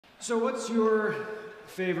So what's your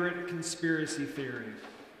favorite conspiracy theory?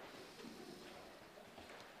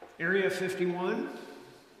 Area 51?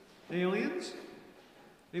 Aliens?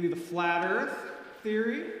 Maybe the flat earth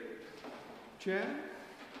theory? Chad?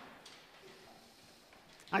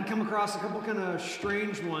 I'd come across a couple kind of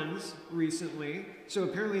strange ones recently. So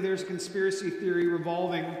apparently there's a conspiracy theory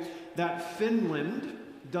revolving that Finland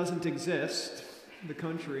doesn't exist, the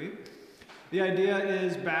country. The idea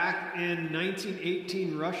is back in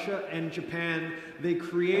 1918, Russia and Japan, they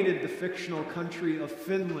created the fictional country of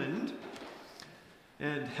Finland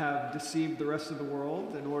and have deceived the rest of the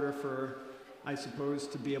world in order for, I suppose,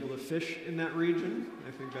 to be able to fish in that region.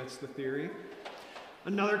 I think that's the theory.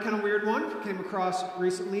 Another kind of weird one came across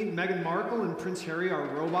recently. Meghan Markle and Prince Harry are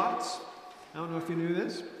robots. I don't know if you knew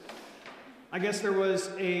this. I guess there was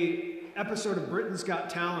a episode of Britain's Got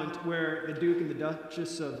Talent where the Duke and the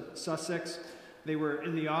Duchess of Sussex, they were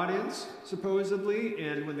in the audience, supposedly,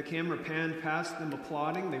 and when the camera panned past them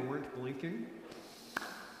applauding, they weren't blinking.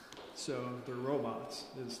 So they're robots,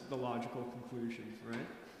 is the logical conclusion,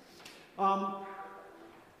 right?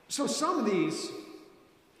 So some of these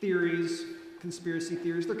theories, conspiracy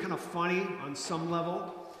theories, they're kind of funny on some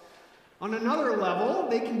level. On another level,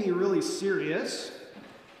 they can be really serious,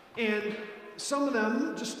 and some of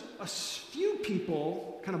them, just a few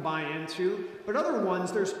people kind of buy into, but other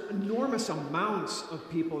ones, there's enormous amounts of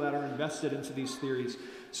people that are invested into these theories.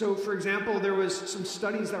 So, for example, there was some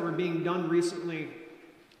studies that were being done recently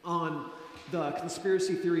on the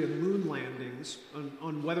conspiracy theory of moon landings,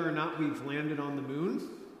 on whether or not we've landed on the moon.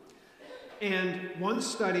 And one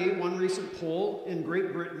study, one recent poll in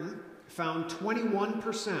Great Britain, found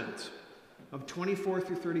 21% of 24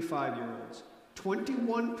 through 35-year-olds,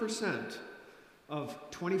 21% of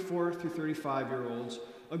 24 through 35-year-olds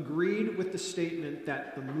agreed with the statement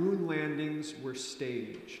that the moon landings were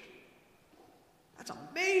staged. That's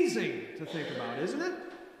amazing to think about, isn't it?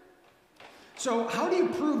 So how do you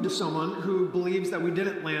prove to someone who believes that we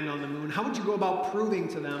didn't land on the moon, how would you go about proving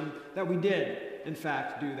to them that we did, in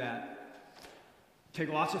fact, do that?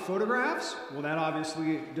 Take lots of photographs? Well, that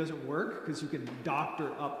obviously doesn't work because you can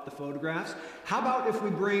doctor up the photographs. How about if we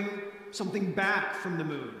bring something back from the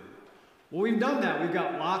moon? Well, we've done that. We've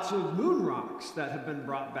got lots of moon rocks that have been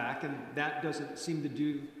brought back, and that doesn't seem to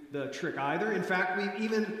do the trick either. In fact, we've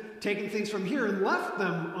even taken things from here and left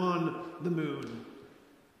them on the moon,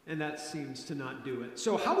 and that seems to not do it.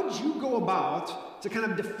 So how would you go about to kind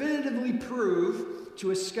of definitively prove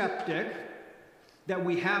to a skeptic that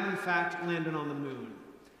we have in fact landed on the moon?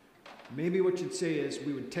 Maybe what you'd say is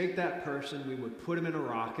we would take that person, we would put him in a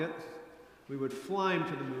rocket, we would fly him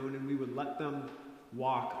to the moon, and we would let them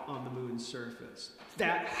walk on the moon's surface.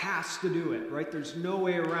 That has to do it, right? There's no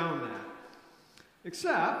way around that.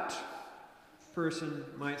 Except, a person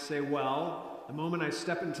might say, well, the moment I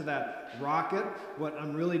step into that rocket, what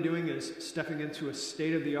I'm really doing is stepping into a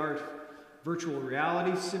state-of-the-art virtual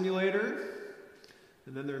reality simulator,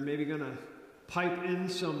 and then they're maybe going to pipe in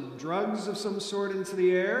some drugs of some sort into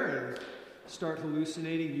the air and start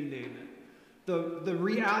hallucinating, you name it. The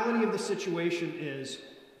reality of the situation is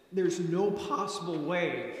there's no possible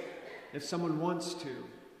way, if someone wants to,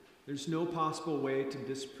 there's no possible way to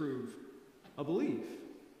disprove a belief.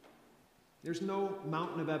 There's no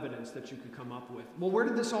mountain of evidence that you could come up with. Well, where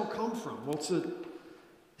did this all come from? Well,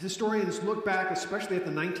 historians look back, especially at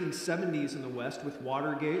the 1970s in the West with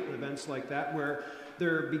Watergate and events like that, where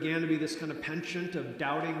there began to be this kind of penchant of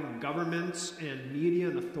doubting governments and media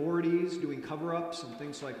and authorities, doing cover-ups and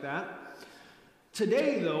things like that.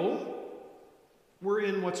 Today, though, we're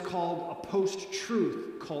in what's called a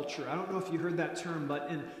post-truth culture. I don't know if you heard that term,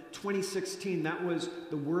 but in 2016, that was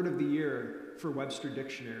the word of the year for Webster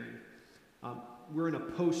Dictionary. We're in a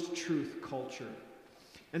post-truth culture.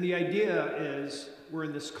 And the idea is we're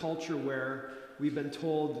in this culture where we've been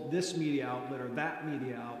told this media outlet or that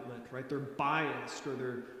media outlet, right? They're biased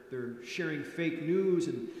or they're sharing fake news,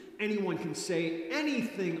 and anyone can say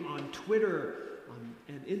anything on Twitter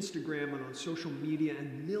and Instagram and on social media,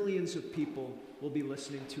 and millions of people will be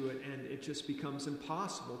listening to it, and it just becomes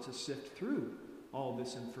impossible to sift through all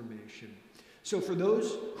this information. So for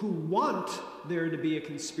those who want there to be a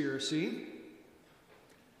conspiracy,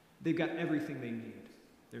 they've got everything they need.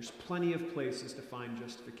 There's plenty of places to find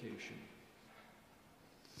justification.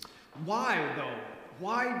 Why, though?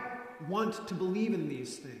 Why want to believe in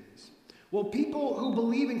these things? Well, people who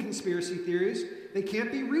believe in conspiracy theories, they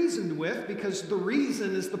can't be reasoned with because the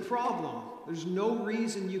reason is the problem. There's no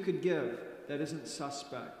reason you could give that isn't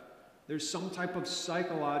suspect. There's some type of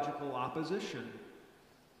psychological opposition.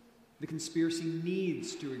 The conspiracy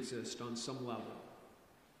needs to exist on some level.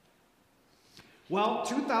 Well,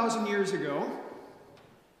 2,000 years ago,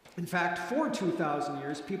 In fact, for 2,000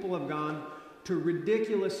 years, people have gone to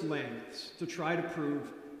ridiculous lengths to try to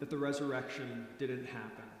prove that the resurrection didn't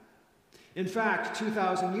happen. In fact,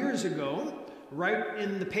 2,000 years ago, right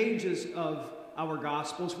in the pages of our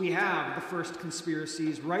Gospels, we have the first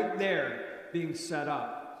conspiracies right there being set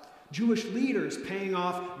up. Jewish leaders paying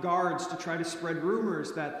off guards to try to spread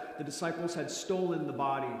rumors that the disciples had stolen the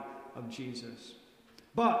body of Jesus.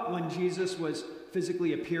 But when Jesus was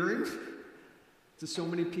physically appearing to so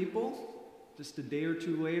many people, just a day or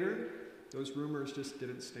two later, those rumors just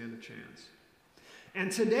didn't stand a chance. And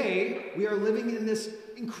today, we are living in this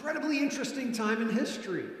incredibly interesting time in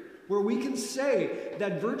history where we can say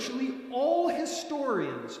that virtually all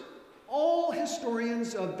historians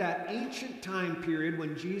of that ancient time period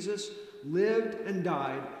when Jesus lived and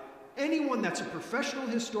died, anyone that's a professional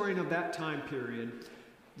historian of that time period,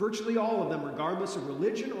 virtually all of them, regardless of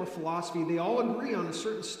religion or philosophy, they all agree on a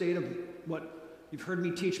certain state of what you've heard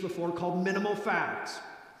me teach before called minimal facts.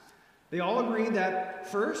 They all agree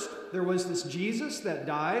that first, there was this Jesus that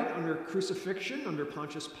died under crucifixion under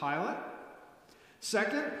Pontius Pilate.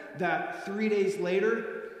 Second, that 3 days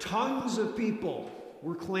later, tons of people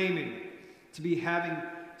were claiming to be having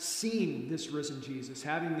seen this risen Jesus,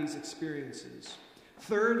 having these experiences.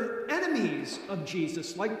 Third, enemies of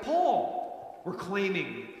Jesus, like Paul, were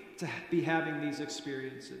claiming to be having these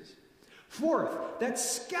experiences. Fourth, that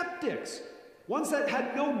skeptics, ones that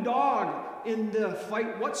had no dog in the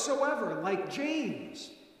fight whatsoever, like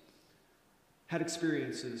James, had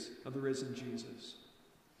experiences of the risen Jesus.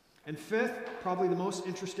 And fifth, probably the most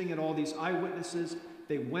interesting at all, these eyewitnesses,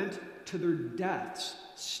 they went to their deaths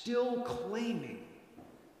still claiming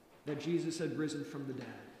that Jesus had risen from the dead.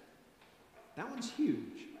 That one's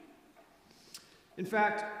huge. In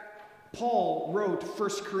fact, Paul wrote 1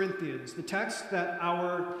 Corinthians, the text that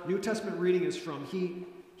our New Testament reading is from.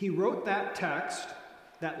 He wrote that text,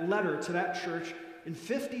 that letter to that church in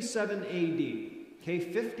 57 AD. Okay,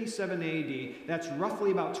 57 AD. That's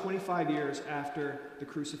roughly about 25 years after the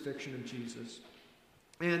crucifixion of Jesus.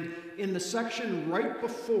 And in the section right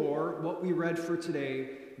before what we read for today,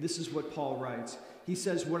 this is what Paul writes. He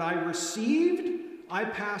says, "What I received, I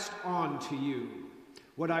passed on to you.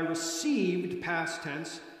 What I received, past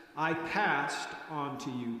tense, I passed on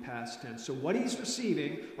to you, past tense." So what he's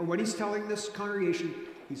receiving, or what he's telling this congregation,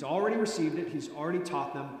 he's already received it, he's already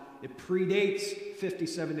taught them. It predates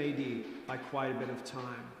 57 AD by quite a bit of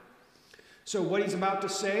time. So what he's about to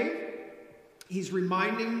say, he's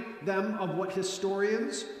reminding them of what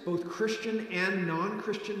historians, both Christian and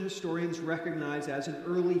non-Christian historians, recognize as an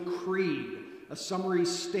early creed, a summary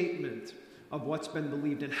statement of what's been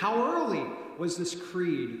believed. And how early was this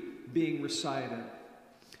creed being recited?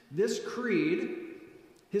 This creed,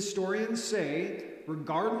 historians say,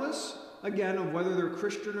 regardless, again, of whether they're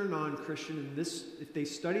Christian or non-Christian, if they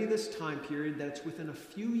study this time period, that it's within a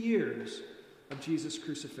few years of Jesus'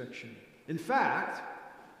 crucifixion. In fact,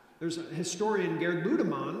 there's a historian, Gerd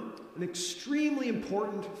Ludemann, an extremely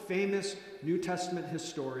important, famous New Testament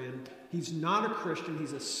historian. He's not a Christian,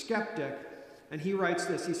 he's a skeptic, and he writes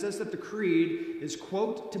this. He says that the creed is,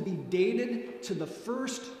 quote, to be dated to the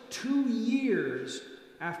first 2 years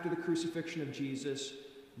after the crucifixion of Jesus,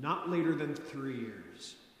 not later than 3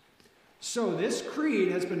 years. So this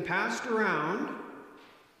creed has been passed around.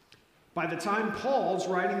 By the time Paul's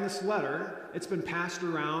writing this letter, it's been passed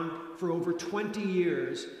around for over 20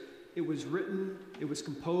 years. It was written, it was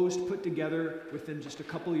composed, put together within just a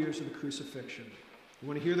couple years of the crucifixion. You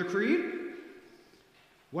want to hear the creed?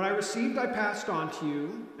 "What I received I passed on to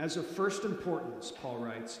you as of first importance," Paul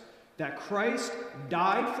writes, "that Christ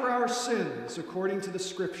died for our sins according to the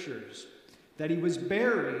Scriptures, that he was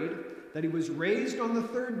buried, that he was raised on the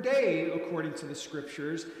third day according to the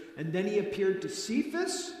Scriptures, and then he appeared to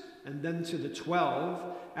Cephas, and then to the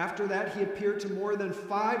 12. After that he appeared to more than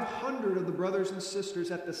 500 of the brothers and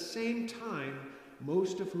sisters at the same time,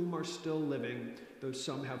 most of whom are still living, though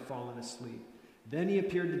some have fallen asleep. Then he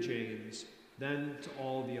appeared to James, then to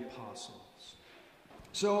all the apostles."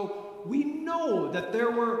 So we know that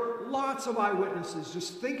there were lots of eyewitnesses.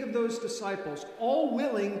 Just think of those disciples, all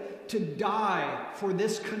willing to die for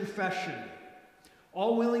this confession,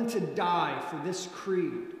 all willing to die for this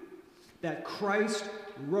creed, that Christ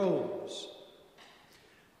rose.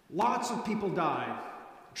 Lots of people died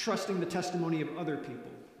trusting the testimony of other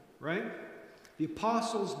people, right? The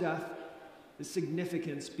apostles' death is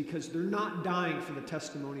significant because they're not dying for the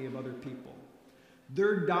testimony of other people.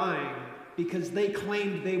 They're dying because they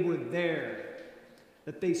claimed they were there,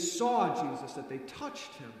 that they saw Jesus, that they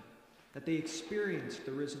touched him, that they experienced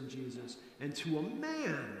the risen Jesus. And to a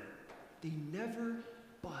man, they never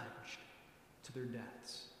budged to their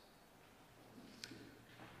deaths.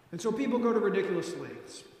 And so people go to ridiculous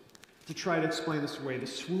lengths to try to explain this away. The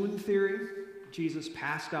swoon theory, Jesus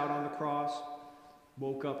passed out on the cross,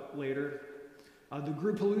 woke up later. The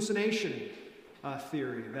group hallucination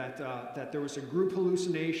theory, that there was a group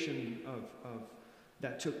hallucination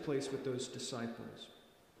that took place with those disciples.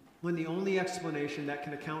 When the only explanation that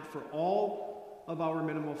can account for all of our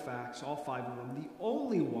minimal facts, all 5 of them, the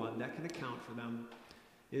only one that can account for them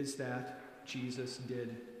is that Jesus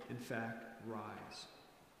did, in fact, rise.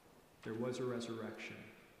 There was a resurrection.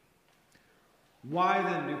 Why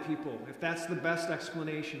then do people, if that's the best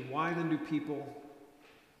explanation, why then do people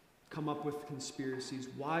come up with conspiracies?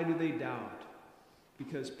 Why do they doubt?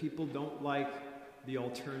 Because people don't like the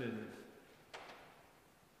alternative.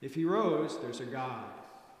 If he rose, there's a God.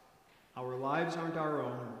 Our lives aren't our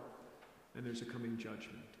own, and there's a coming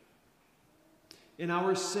judgment. In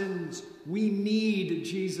our sins, we need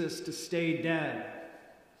Jesus to stay dead.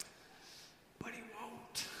 But he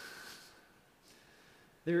won't.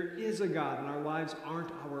 There is a God, and our lives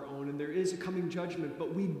aren't our own, and there is a coming judgment,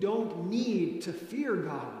 but we don't need to fear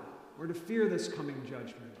God or to fear this coming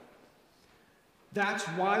judgment. That's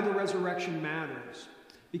why the resurrection matters.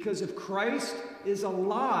 Because if Christ is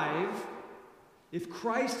alive, if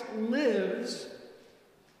Christ lives,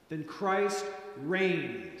 then Christ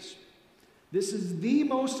reigns. This is the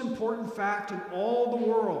most important fact in all the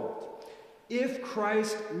world. If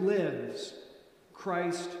Christ lives,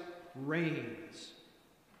 Christ reigns.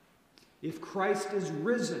 If Christ is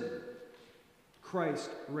risen, Christ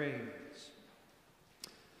reigns.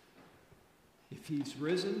 If he's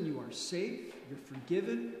risen, you are safe, you're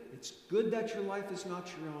forgiven. It's good that your life is not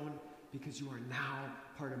your own, because you are now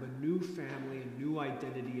part of a new family, a new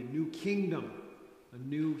identity, a new kingdom, a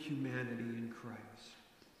new humanity in Christ.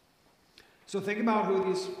 So think about who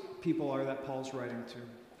these people are that Paul's writing to,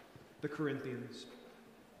 the Corinthians.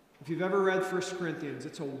 If you've ever read 1 Corinthians,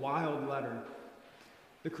 it's a wild letter.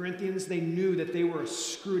 The Corinthians, they knew that they were a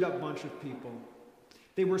screwed up bunch of people.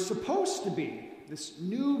 They were supposed to be this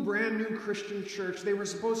brand new Christian church. They were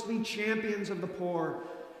supposed to be champions of the poor,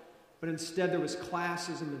 but instead there was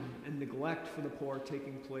classism and neglect for the poor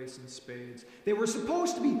taking place in spades. They were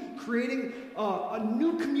supposed to be creating a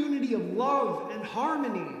new community of love and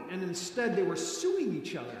harmony, and instead they were suing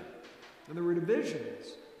each other, and there were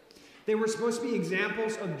divisions. They were supposed to be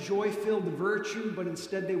examples of joy-filled virtue, but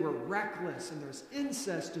instead they were reckless, and there's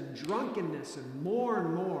incest and drunkenness and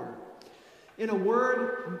more. In a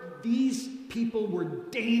word, these people were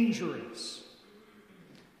dangerous.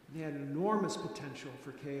 They had enormous potential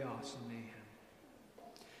for chaos and mayhem.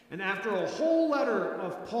 And after a whole letter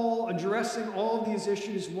of Paul addressing all of these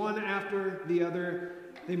issues, one after the other,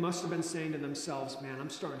 they must have been saying to themselves, man, I'm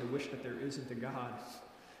starting to wish that there isn't a God.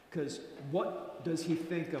 Because what does he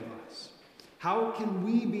think of us? How can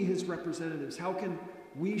we be his representatives? How can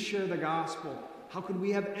we share the gospel? How can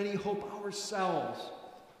we have any hope ourselves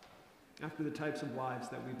after the types of lives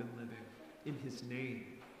that we've been living in his name?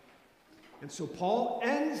 And so Paul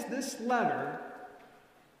ends this letter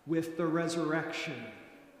with the resurrection.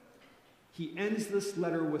 He ends this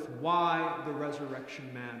letter with why the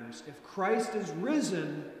resurrection matters. If Christ is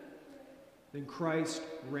risen, then Christ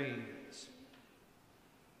reigns.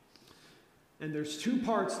 And there's 2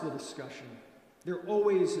 parts to the discussion. There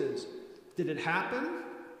always is. Did it happen?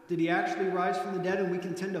 Did he actually rise from the dead? And we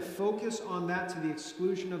can tend to focus on that to the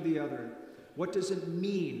exclusion of the other. What does it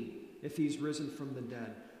mean if he's risen from the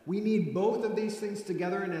dead? We need both of these things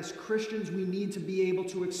together, and as Christians, we need to be able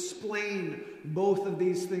to explain both of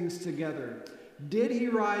these things together. Did he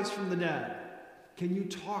rise from the dead? Can you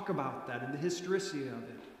talk about that and the historicity of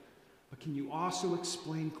it? But can you also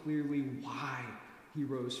explain clearly why he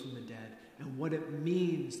rose from the dead and what it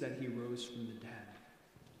means that he rose from the dead?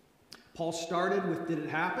 Paul started with, did it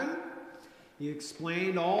happen? He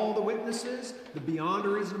explained all the witnesses, the beyond a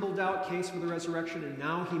reasonable doubt case for the resurrection, and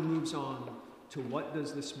now he moves on to what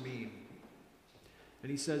does this mean? And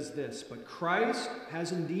he says this, but Christ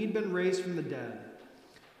has indeed been raised from the dead,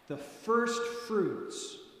 the first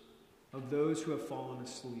fruits of those who have fallen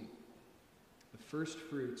asleep. The first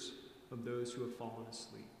fruits of those who have fallen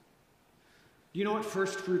asleep. Do you know what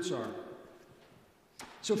first fruits are?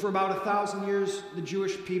 So for about 1,000 years, the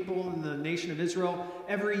Jewish people and the nation of Israel,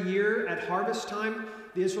 every year at harvest time,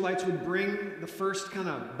 the Israelites would bring the first kind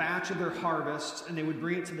of batch of their harvests, and they would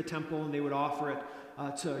bring it to the temple, and they would offer it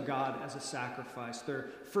to God as a sacrifice. Their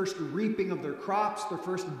first reaping of their crops, their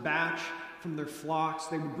first batch from their flocks,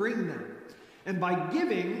 they would bring them. And by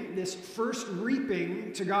giving this first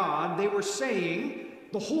reaping to God, they were saying,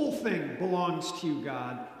 the whole thing belongs to you,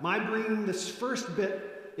 God. My bringing this first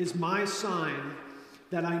bit is my sign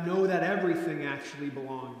that I know that everything actually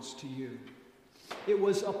belongs to you. It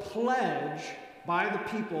was a pledge by the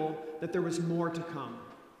people that there was more to come,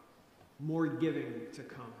 more giving to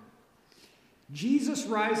come. Jesus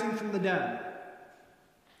rising from the dead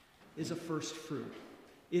is a first fruit.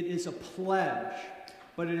 It is a pledge,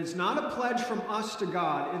 but it is not a pledge from us to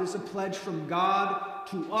God. It is a pledge from God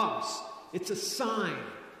to us. It's a sign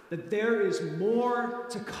that there is more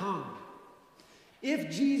to come.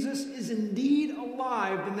 If Jesus is indeed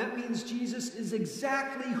alive, then that means Jesus is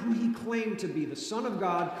exactly who he claimed to be, the Son of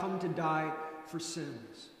God come to die for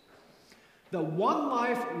sins. The one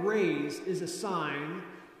life raised is a sign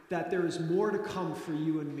that there is more to come for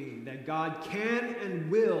you and me, that God can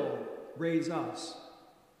and will raise us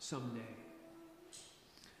someday.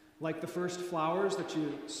 Like the first flowers that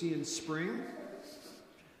you see in spring,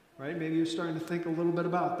 right? Maybe you're starting to think a little bit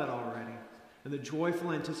about that already. And the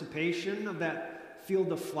joyful anticipation of that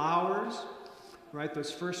field of flowers, right?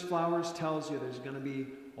 Those first flowers tells you there's going to be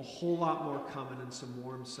a whole lot more coming and some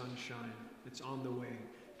warm sunshine. It's on the way.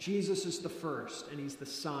 Jesus is the first, and he's the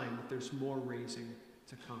sign that there's more raising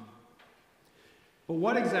to come. But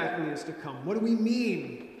what exactly is to come? What do we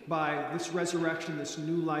mean by this resurrection, this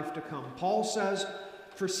new life to come? Paul says,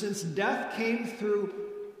 "For since death came through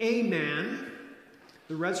a man,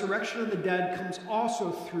 the resurrection of the dead comes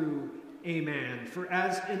also through a man. For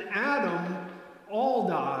as in Adam all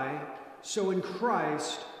die, so in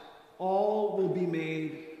Christ all will be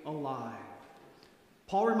made alive."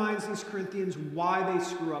 Paul reminds these Corinthians why they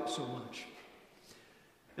screw up so much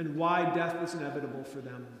and why death is inevitable for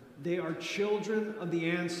them. They are children of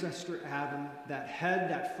the ancestor Adam, that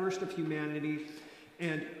head, that first of humanity,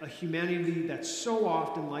 and a humanity that's so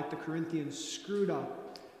often, like the Corinthians, screwed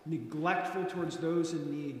up, neglectful towards those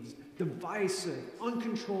in need, divisive,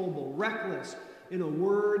 uncontrollable, reckless. In a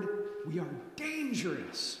word, we are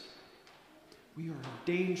dangerous. We are a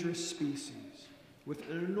dangerous species with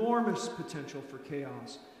an enormous potential for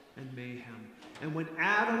chaos and mayhem. And when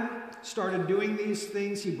Adam started doing these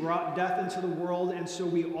things, he brought death into the world, and so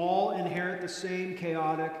we all inherit the same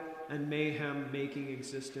chaotic and mayhem-making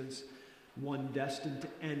existence, one destined to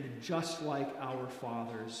end just like our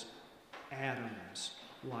fathers. Adam's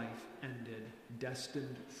life ended,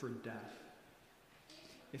 destined for death.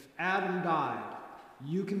 If Adam died,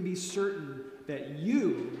 you can be certain that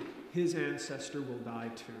you, his ancestor, will die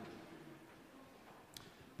too.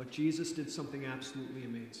 But Jesus did something absolutely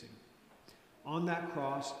amazing. On that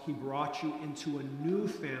cross, he brought you into a new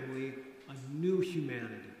family, a new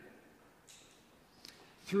humanity.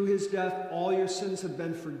 Through his death, all your sins have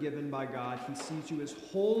been forgiven by God. He sees you as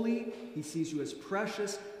holy, he sees you as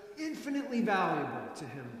precious, infinitely valuable to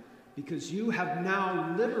him, because you have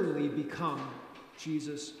now literally become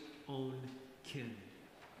Jesus' own kin.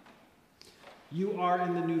 You are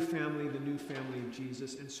in the new family of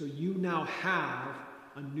Jesus, and so you now have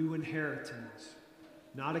a new inheritance.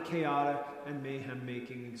 Not a chaotic and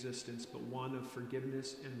mayhem-making existence, but one of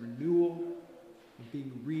forgiveness and renewal, of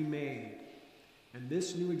being remade. And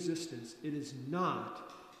this new existence, it is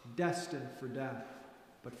not destined for death,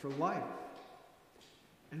 but for life.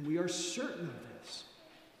 And we are certain of this,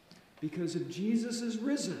 because if Jesus is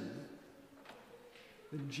risen,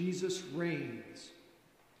 then Jesus reigns.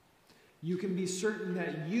 You can be certain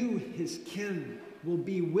that you, his kin, will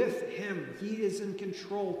be with him. He is in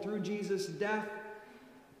control through Jesus' death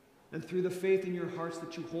and through the faith in your hearts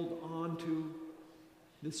that you hold on to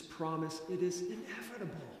this promise. It is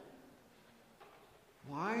inevitable.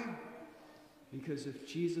 Why? Because if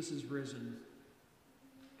Jesus is risen,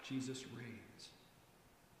 Jesus reigns.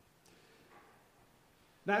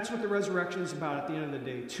 That's what the resurrection is about at the end of the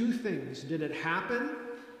day. Two things. Did it happen?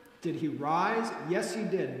 Did he rise? Yes, he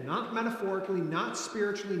did. Not metaphorically, not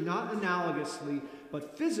spiritually, not analogously,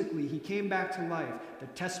 but physically, he came back to life. The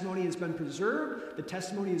testimony has been preserved. The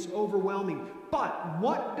testimony is overwhelming. But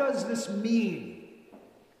what does this mean?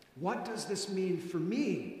 What does this mean for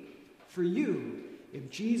me, for you?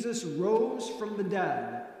 If Jesus rose from the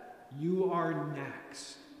dead, you are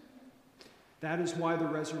next. That is why the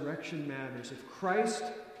resurrection matters. If Christ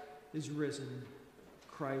is risen,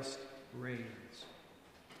 Christ reigns.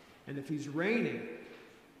 And if he's reigning,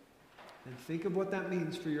 then think of what that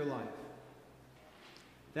means for your life.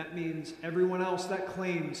 That means everyone else that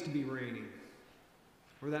claims to be reigning,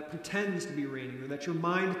 or that pretends to be reigning, or that your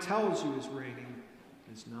mind tells you is reigning,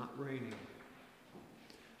 is not reigning.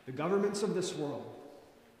 The governments of this world,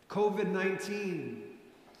 COVID-19,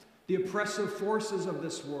 the oppressive forces of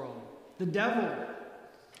this world, the devil,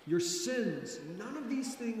 your sins, none of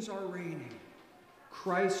these things are reigning.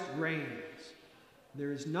 Christ reigns.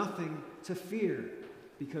 There is nothing to fear,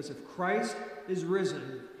 because if Christ is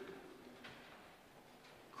risen,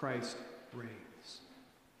 Christ reigns.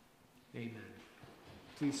 Amen.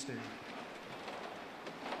 Please stand.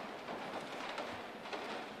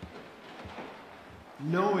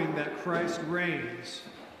 Knowing that Christ reigns,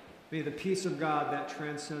 may the peace of God that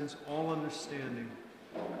transcends all understanding,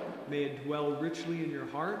 may it dwell richly in your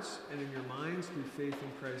hearts and in your minds through faith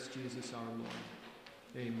in Christ Jesus our Lord.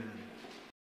 Amen.